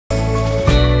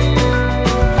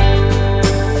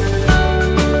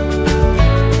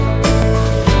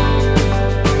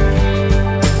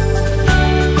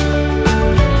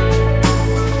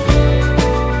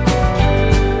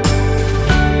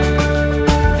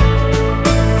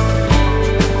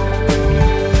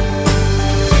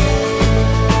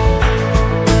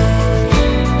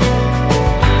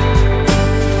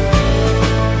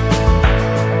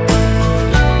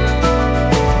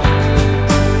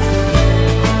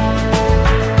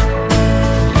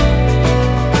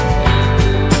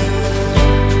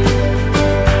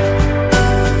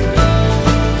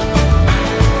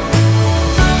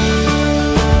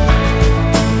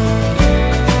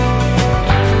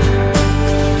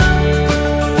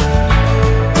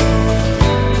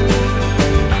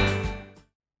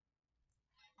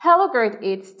grade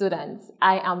 8 students.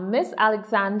 I am Miss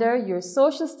Alexander, your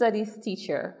social studies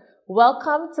teacher.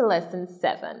 Welcome to lesson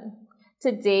 7.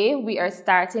 Today we are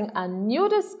starting a new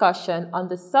discussion on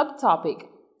the subtopic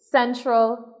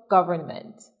central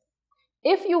government.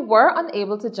 If you were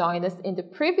unable to join us in the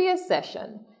previous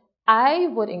session, I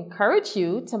would encourage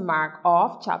you to mark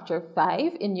off chapter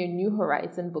 5 in your New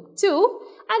Horizon book 2,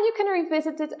 and you can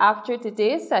revisit it after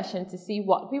today's session to see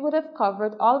what we would have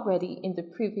covered already in the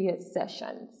previous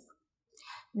sessions.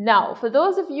 Now, for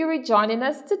those of you rejoining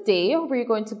us today, we're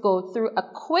going to go through a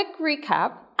quick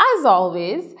recap, as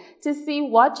always, to see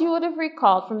what you would have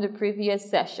recalled from the previous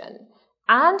session.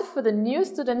 And for the new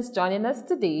students joining us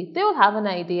today, they will have an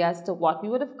idea as to what we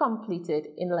would have completed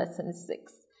in lesson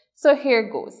 6. So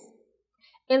here goes.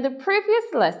 In the previous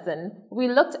lesson, we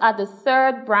looked at the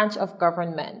third branch of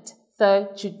government, the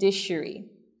judiciary.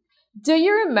 Do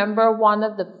you remember one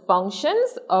of the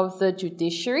functions of the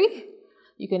judiciary?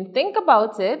 You can think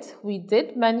about it. We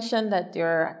did mention that there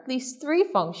are at least 3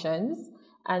 functions,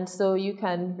 and so you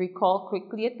can recall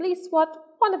quickly at least what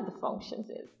one of the functions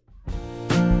is.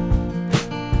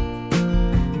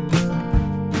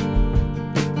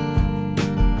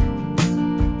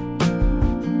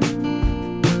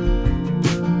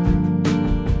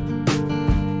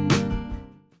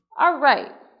 All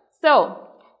right, so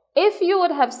if you would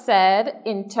have said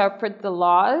interpret the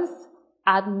laws,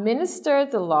 administer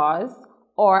the laws,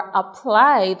 or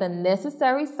apply the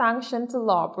necessary sanction to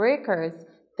lawbreakers,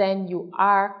 then you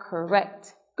are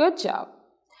correct. Good job.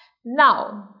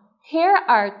 Now, here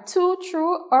are 2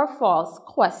 true or false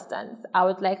questions. I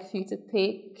would like for you to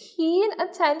pay keen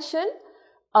attention,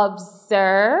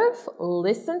 observe,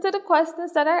 listen to the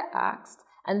questions that are asked,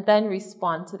 and then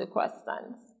respond to the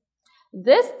questions.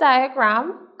 This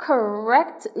diagram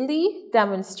correctly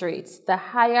demonstrates the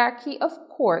hierarchy of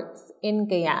courts in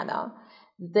Guyana.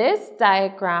 This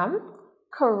diagram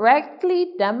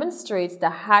correctly demonstrates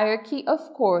the hierarchy of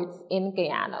courts in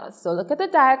Guyana. So look at the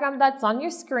diagram that's on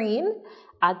your screen.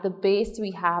 At the base,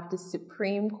 we have the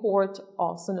Supreme Court,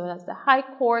 also known as the High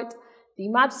Court, the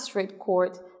Magistrate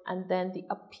Court, and then the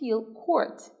Appeal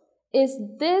Court. Is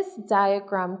this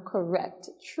diagram correct?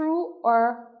 True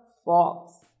or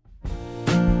false?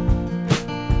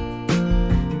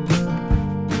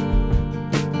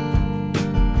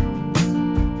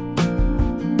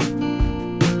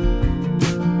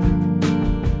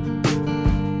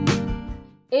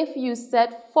 If you said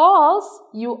false,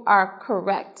 you are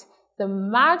correct. The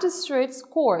magistrate's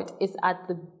court is at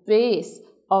the base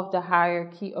of the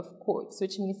hierarchy of courts,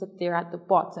 which means that they're at the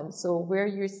bottom. So where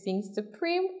you're seeing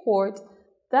Supreme Court,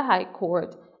 the High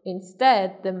Court,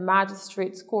 instead the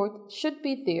magistrate's court should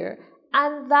be there.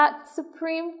 And that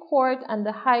Supreme Court and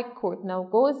the High Court now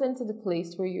goes into the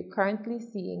place where you're currently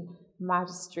seeing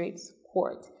magistrate's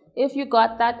court. If you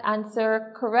got that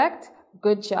answer correct,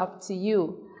 good job to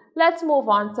you. Let's move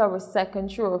on to our second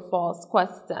true or false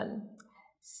question.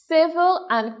 Civil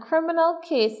and criminal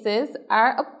cases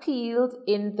are appealed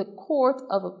in the Court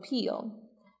of Appeal.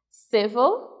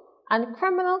 Civil and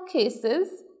criminal cases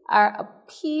are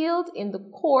appealed in the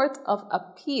Court of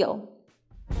Appeal.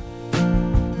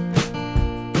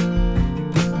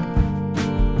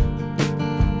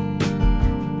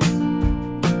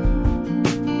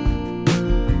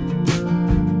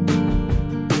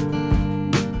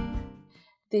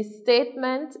 This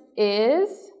statement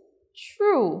is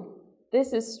true.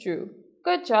 This is true.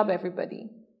 Good job, everybody.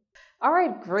 All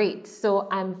right, great. So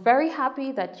I'm very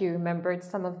happy that you remembered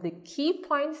some of the key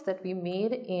points that we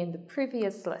made in the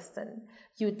previous lesson.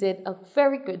 You did a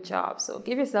very good job, so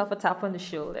give yourself a tap on the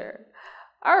shoulder.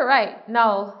 All right,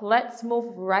 now let's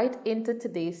move right into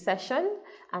today's session.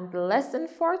 And the lesson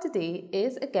for today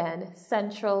is, again,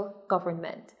 central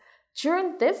government.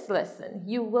 During this lesson,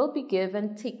 you will be given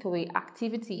takeaway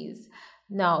activities.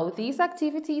 Now, these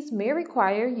activities may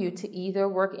require you to either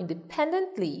work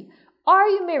independently or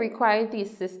you may require the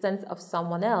assistance of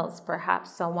someone else,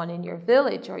 perhaps someone in your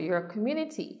village or your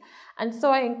community. And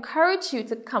so I encourage you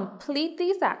to complete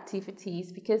these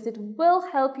activities because it will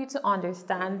help you to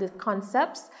understand the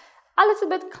concepts a little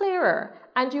bit clearer,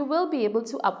 and you will be able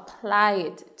to apply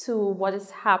it to what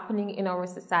is happening in our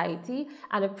society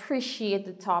and appreciate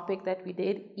the topic that we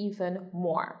did even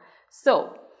more.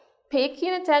 So pay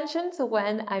keen attention to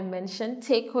when I mention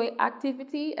takeaway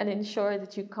activity and ensure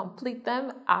that you complete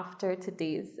them after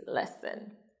today's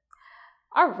lesson.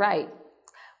 All right,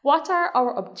 what are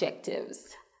our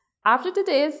objectives? After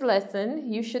today's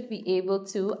lesson, you should be able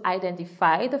to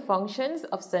identify the functions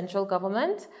of central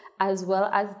government as well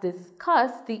as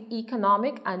discuss the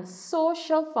economic and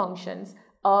social functions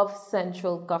of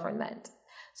central government.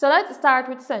 So let's start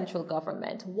with central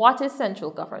government. What is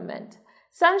central government?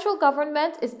 Central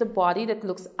government is the body that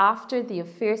looks after the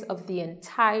affairs of the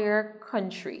entire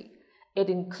country. It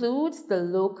includes the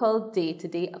local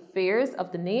day-to-day affairs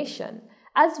of the nation,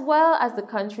 as well as the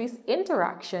country's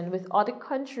interaction with other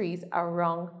countries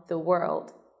around the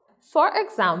world. For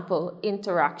example,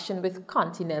 interaction with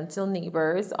continental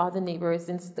neighbors or the neighbors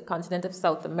in the continent of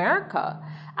South America,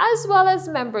 as well as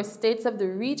member states of the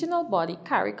regional body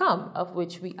CARICOM, of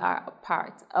which we are a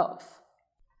part of.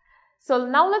 So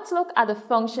now let's look at the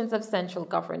functions of central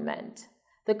government.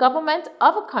 The government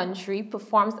of a country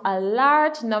performs a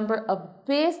large number of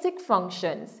basic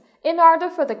functions in order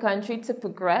for the country to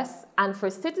progress and for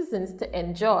citizens to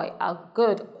enjoy a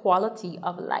good quality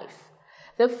of life.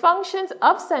 The functions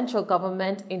of central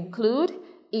government include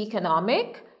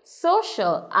economic,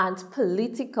 social, and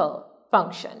political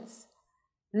functions.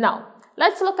 Now,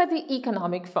 let's look at the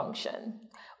economic function.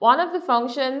 One of the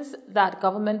functions that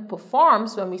government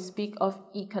performs when we speak of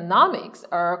economics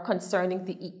or concerning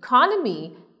the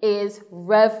economy is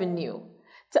revenue.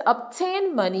 To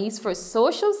obtain monies for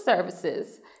social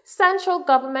services, central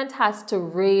government has to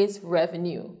raise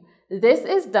revenue. This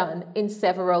is done in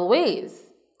several ways.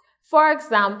 For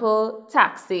example,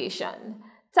 taxation.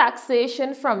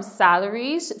 Taxation from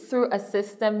salaries through a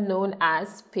system known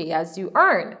as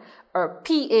pay-as-you-earn, or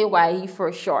PAYE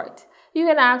for short. You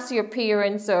can ask your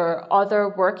parents or other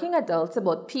working adults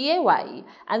about PAYE,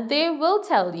 and they will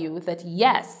tell you that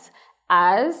yes,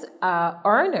 as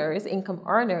income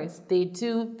earners, they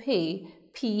do pay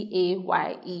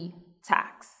PAYE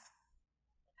tax.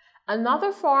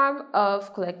 Another form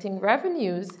of collecting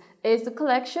revenues is the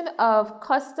collection of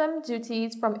custom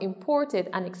duties from imported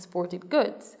and exported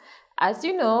goods. As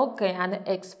you know, Guyana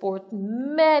exports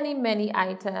many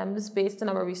items based on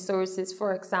our resources,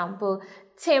 for example,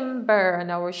 timber and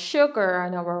our sugar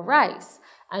and our rice.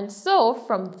 And so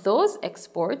from those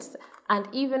exports and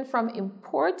even from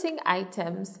importing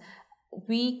items,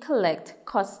 we collect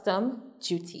custom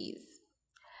duties.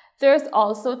 There's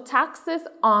also taxes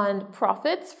on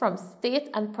profits from state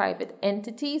and private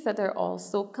entities that are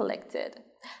also collected.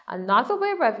 Another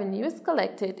way revenue is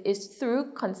collected is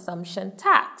through consumption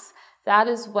tax. That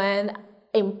is when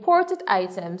imported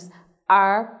items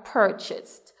are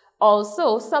purchased.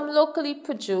 Also, some locally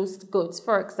produced goods,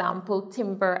 for example,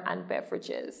 timber and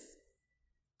beverages.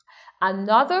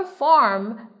 Another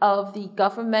form of the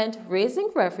government raising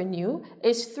revenue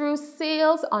is through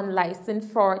sales on license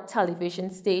for television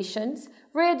stations,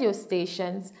 radio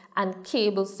stations, and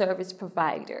cable service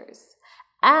providers.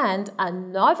 And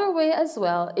another way as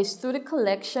well is through the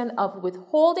collection of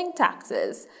withholding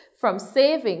taxes from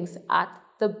savings at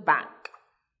the bank.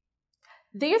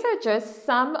 These are just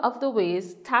some of the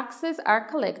ways taxes are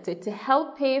collected to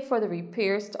help pay for the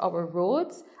repairs to our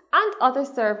roads and other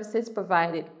services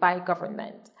provided by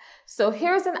government. So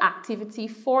here's an activity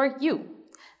for you.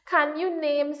 Can you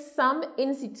name some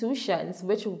institutions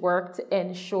which work to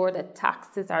ensure that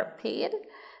taxes are paid?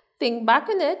 Think back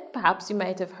on it. Perhaps you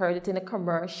might have heard it in a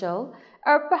commercial,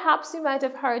 or perhaps you might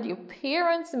have heard your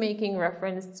parents making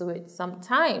reference to it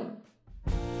sometime.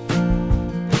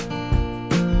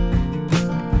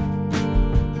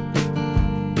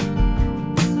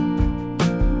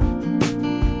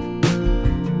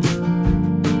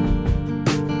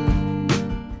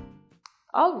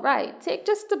 All right, take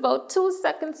just about 2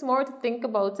 seconds more to think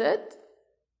about it.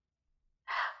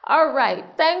 All right,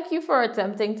 thank you for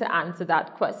attempting to answer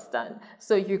that question.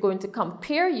 So you're going to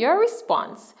compare your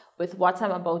response with what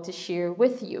I'm about to share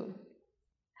with you.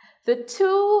 The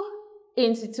two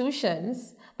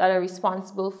institutions that are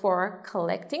responsible for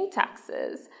collecting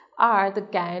taxes are the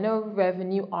Guyana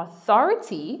Revenue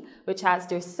Authority, which has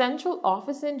their central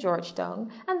office in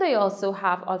Georgetown, and they also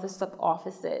have other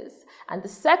sub-offices. And the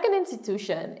second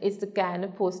institution is the Guyana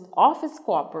Post Office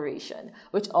Corporation,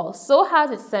 which also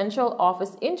has its central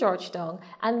office in Georgetown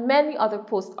and many other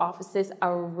post offices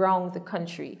around the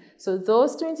country. So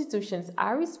those two institutions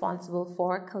are responsible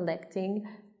for collecting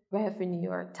revenue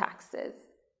or taxes.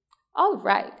 All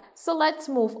right, so let's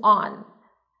move on.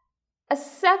 A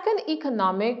second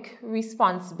economic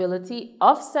responsibility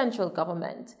of central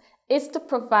government is to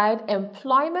provide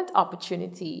employment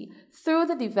opportunity through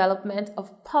the development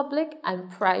of public and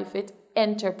private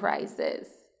enterprises.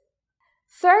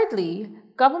 Thirdly,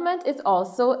 government is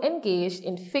also engaged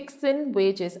in fixing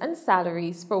wages and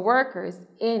salaries for workers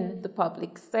in the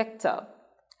public sector.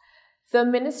 The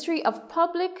Ministry of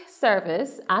Public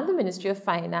Service and the Ministry of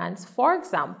Finance, for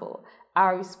example,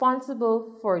 are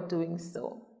responsible for doing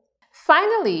so.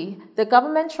 Finally, the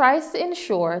government tries to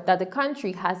ensure that the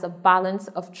country has a balance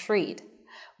of trade.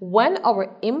 When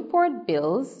our import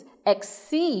bills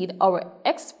exceed our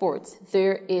exports,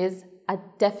 there is a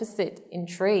deficit in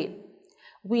trade.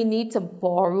 We need to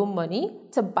borrow money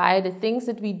to buy the things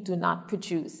that we do not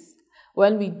produce.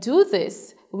 When we do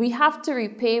this, we have to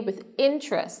repay with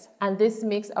interest, and this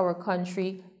makes our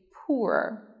country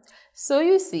poorer. So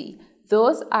you see,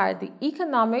 those are the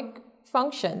economic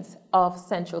functions of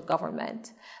central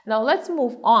government. Now let's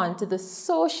move on to the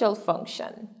social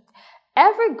function.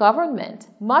 Every government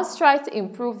must try to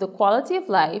improve the quality of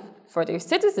life for their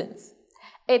citizens.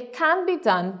 It can be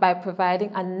done by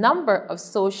providing a number of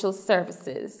social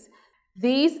services.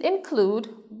 These include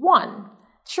 1.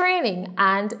 Training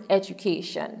and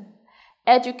education.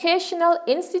 Educational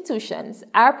institutions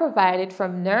are provided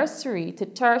from nursery to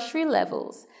tertiary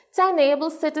levels to enable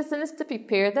citizens to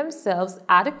prepare themselves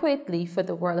adequately for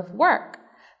the world of work.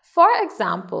 For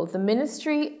example, the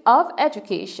Ministry of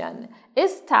Education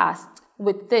is tasked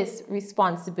with this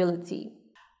responsibility.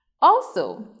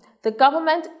 Also, the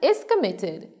government is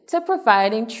committed to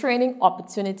providing training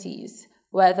opportunities,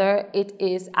 whether it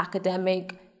is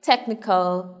academic,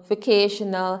 technical,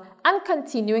 vocational, and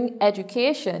continuing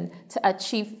education to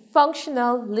achieve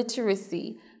functional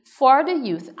literacy for the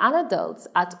youth and adults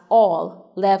at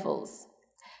all levels.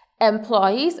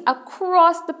 Employees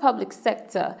across the public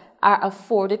sector are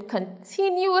afforded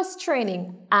continuous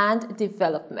training and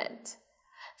development.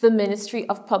 The Ministry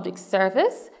of Public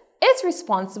Service is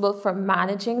responsible for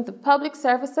managing the public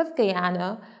service of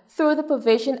Guyana through the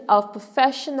provision of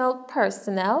professional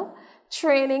personnel,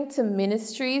 training to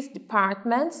ministries,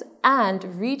 departments, and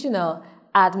regional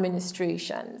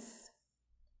administrations.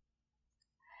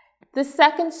 The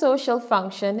second social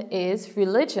function is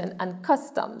religion and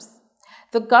customs.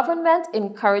 The government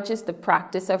encourages the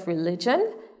practice of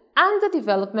religion and the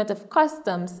development of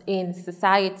customs in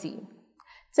society.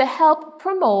 To help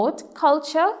promote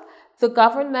culture, the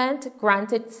government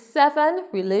granted 7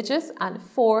 religious and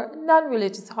 4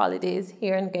 non-religious holidays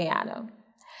here in Guyana.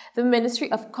 The Ministry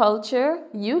of Culture,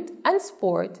 Youth and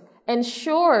Sport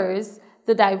ensures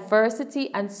the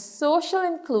diversity and social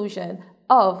inclusion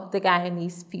of the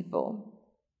Guyanese people.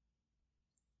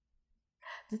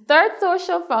 The third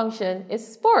social function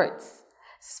is sports.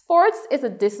 Sports is a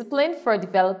discipline for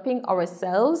developing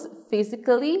ourselves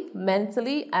physically,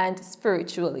 mentally, and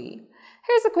spiritually.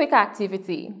 Here's a quick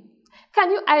activity.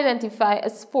 Can you identify a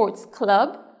sports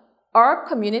club or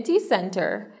community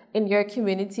center in your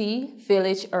community,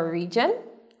 village, or region?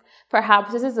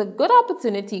 Perhaps this is a good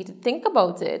opportunity to think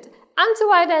about it and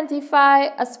to identify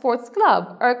a sports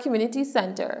club or a community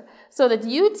center so that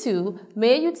you too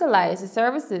may utilize the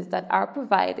services that are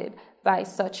provided by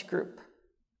such group.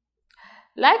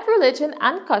 Like religion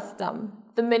and custom,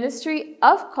 the Ministry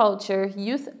of Culture,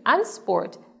 Youth and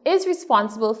Sport is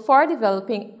responsible for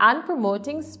developing and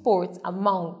promoting sports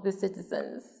among the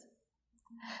citizens.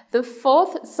 The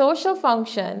fourth social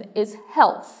function is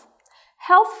health.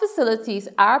 Health facilities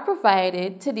are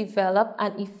provided to develop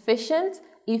an efficient,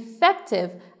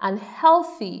 effective, and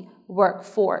healthy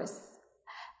workforce.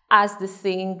 As the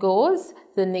saying goes,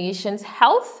 the nation's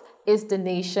health is the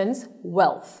nation's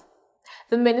wealth.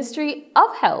 The Ministry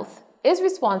of Health is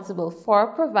responsible for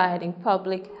providing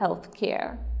public health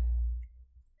care.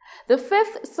 The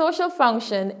fifth social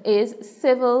function is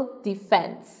civil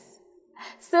defense.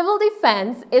 Civil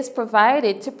defense is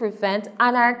provided to prevent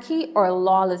anarchy or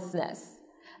lawlessness.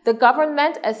 The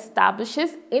government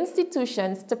establishes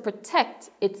institutions to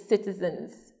protect its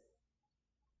citizens.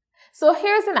 So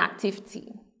here's an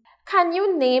activity. Can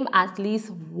you name at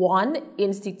least one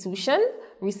institution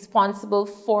responsible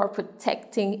for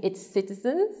protecting its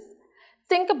citizens?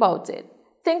 Think about it.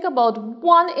 Think about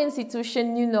one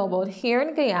institution you know about here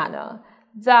in Guyana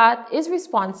that is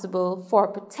responsible for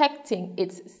protecting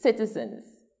its citizens.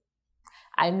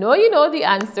 I know you know the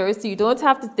answer, so you don't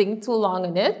have to think too long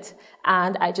on it.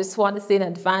 And I just want to say in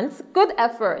advance, good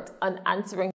effort on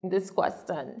answering this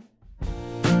question.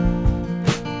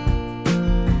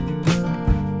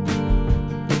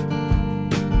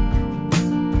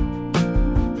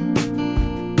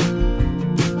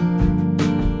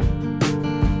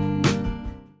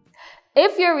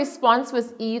 If your response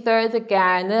was either the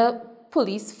Guyana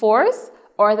Police Force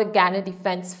or the Guyana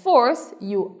Defense Force,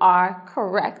 you are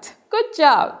correct. Good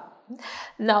job.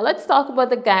 Now let's talk about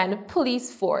the Guyana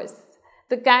Police Force.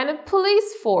 The Guyana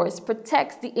Police Force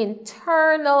protects the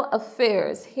internal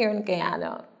affairs here in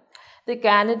Guyana. The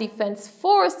Guyana Defense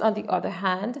Force, on the other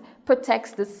hand,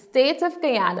 protects the state of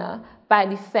Guyana by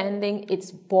defending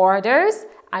its borders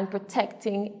and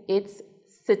protecting its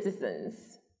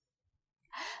citizens.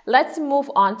 Let's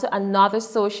move on to another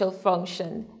social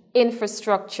function,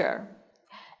 infrastructure.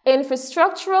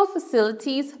 Infrastructural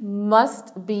facilities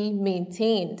must be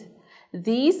maintained.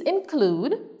 These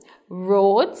include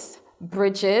roads,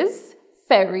 bridges,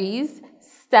 ferries,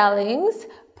 stellings,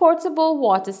 portable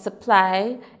water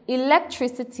supply,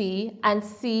 electricity, and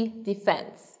sea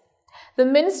defense. The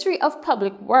Ministry of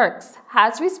Public Works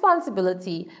has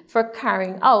responsibility for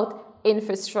carrying out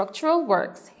infrastructural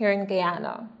works here in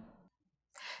Guyana.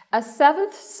 A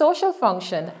seventh social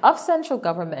function of central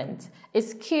government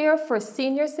is care for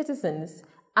senior citizens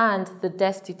and the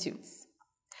destitute.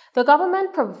 The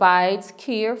government provides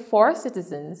care for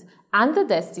citizens and the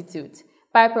destitute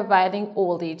by providing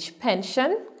old age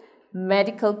pension,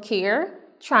 medical care,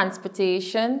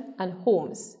 transportation, and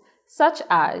homes, such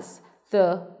as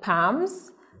the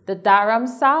PAMS, the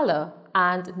Dharamsala,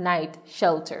 and night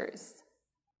shelters.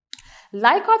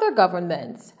 Like other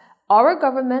governments, our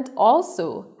government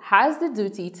also has the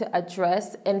duty to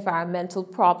address environmental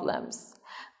problems.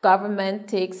 Government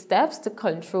takes steps to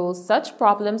control such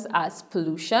problems as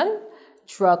pollution,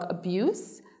 drug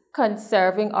abuse,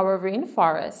 conserving our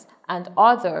rainforests, and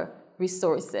other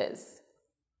resources.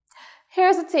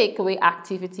 Here's a takeaway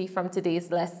activity from today's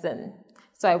lesson.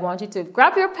 So I want you to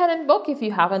grab your pen and book if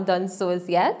you haven't done so as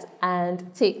yet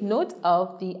and take note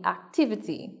of the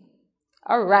activity.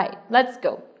 All right, let's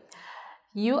go.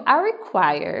 You are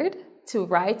required to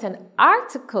write an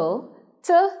article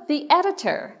to the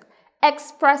editor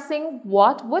expressing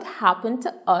what would happen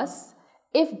to us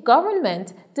if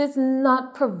government does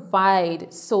not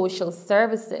provide social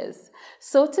services.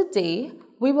 So today,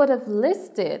 we would have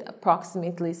listed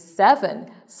approximately 7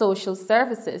 social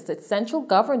services that central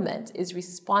government is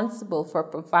responsible for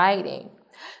providing.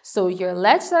 So your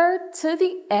letter to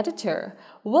the editor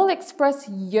will express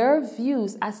your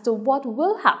views as to what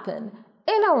will happen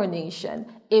in our nation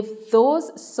if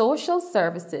those social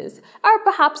services are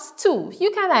perhaps 2.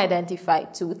 You can identify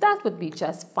 2. That would be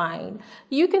just fine.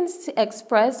 You can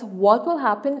express what will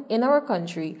happen in our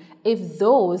country if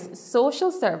those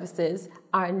social services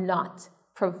are not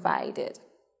provided.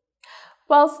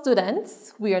 Well,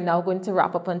 students, we are now going to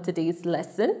wrap up on today's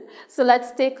lesson. So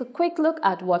let's take a quick look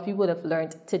at what we would have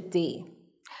learned today.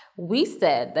 We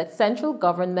said that central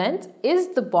government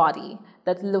is the body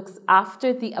that looks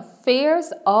after the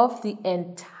affairs of the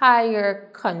entire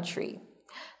country.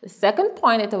 The second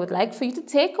point that I would like for you to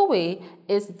take away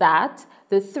is that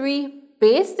the 3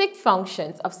 basic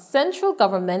functions of central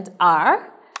government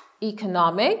are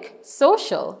economic,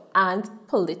 social, and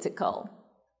political.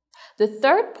 The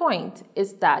third point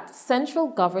is that central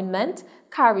government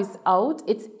carries out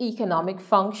its economic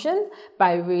function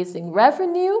by raising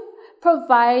revenue,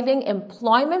 providing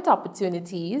employment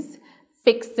opportunities,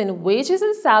 fixing wages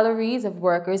and salaries of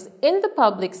workers in the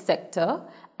public sector,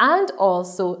 and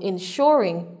also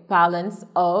ensuring balance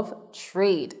of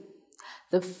trade.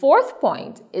 The fourth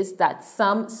point is that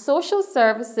some social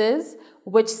services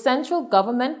which central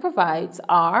government provides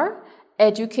are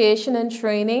education and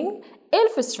training,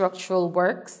 infrastructural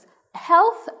works,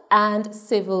 health, and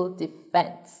civil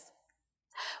defense.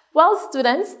 Well,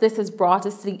 students, this has brought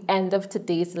us to the end of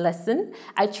today's lesson.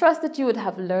 I trust that you would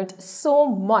have learned so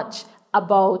much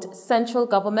about central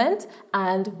government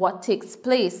and what takes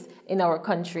place in our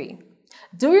country.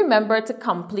 Do remember to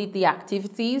complete the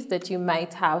activities that you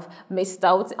might have missed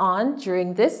out on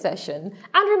during this session,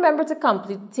 and remember to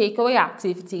complete the takeaway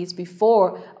activities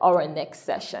before our next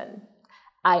session.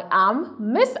 I am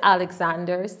Miss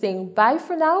Alexander saying bye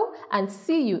for now and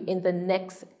see you in the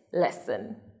next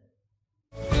lesson.